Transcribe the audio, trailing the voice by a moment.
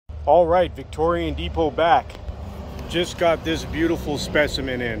All right, Victorian Depot back. Just got this beautiful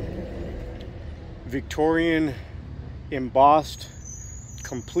specimen in. Victorian embossed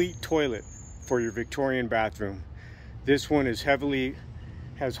complete toilet for your Victorian bathroom. This one has heavy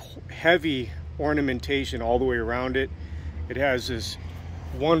ornamentation all the way around it. It has this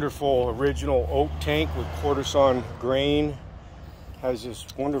wonderful original oak tank with quarter-sawn grain. Has this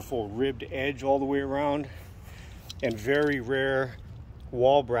wonderful ribbed edge all the way around, and very rare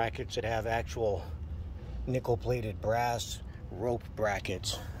wall brackets that have actual nickel-plated brass rope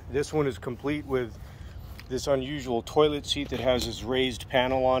brackets. This one is complete with this unusual toilet seat that has this raised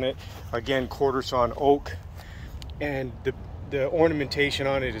panel on it. Again, quarter-sawn oak, and the ornamentation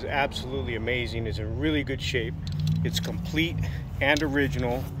on it is absolutely amazing. It's in really good shape. It's complete and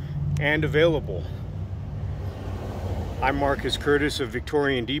original and available. I'm Marcus Curtis of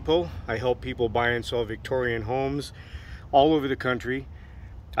Victorian Depot. I help people buy and sell Victorian homes all over the country.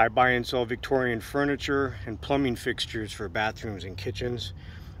 I buy and sell Victorian furniture and plumbing fixtures for bathrooms and kitchens.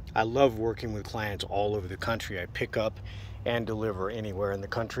 I love working with clients all over the country. I pick up and deliver anywhere in the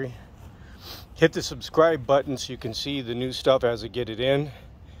country. Hit the subscribe button so you can see the new stuff as I get it in.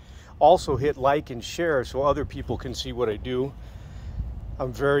 Also hit like and share so other people can see what I do.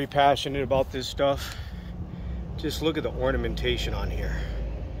 I'm very passionate about this stuff. Just look at the ornamentation on here.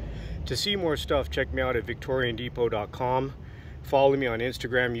 To see more stuff, check me out at victoriandepot.com. Follow me on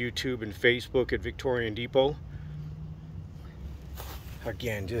Instagram, YouTube, and Facebook at Victorian Depot.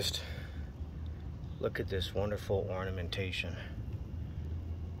 Again, just look at this wonderful ornamentation.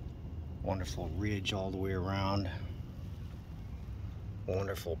 Wonderful ridge all the way around.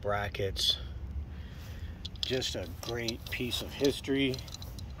 Wonderful brackets. Just a great piece of history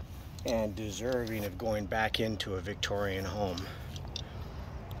and deserving of going back into a Victorian home.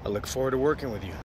 I look forward to working with you.